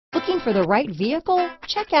Looking for the right vehicle?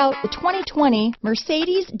 Check out the 2020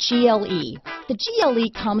 Mercedes GLE. The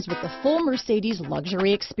GLE comes with the full Mercedes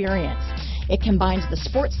luxury experience. It combines the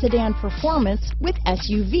sports sedan performance with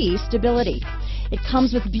SUV stability. It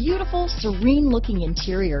comes with beautiful, serene-looking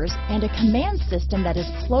interiors and a command system that is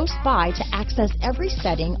close by to access every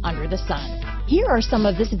setting under the sun. Here are some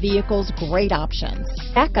of this vehicle's great options: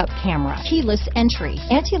 backup camera, keyless entry,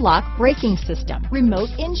 anti-lock braking system, remote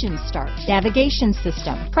engine start, navigation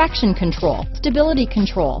system, traction control, stability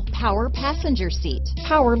control, power passenger seat,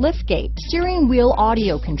 power liftgate, steering wheel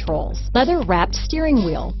audio controls, leather-wrapped steering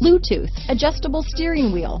wheel, Bluetooth, adjustable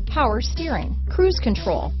steering wheel, power steering, cruise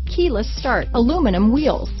control, keyless start, aluminum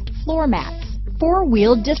wheels, floor mats,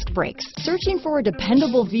 four-wheel disc brakes. Searching for a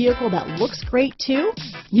dependable vehicle that looks great too?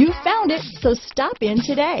 You found it, so stop in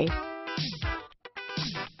today.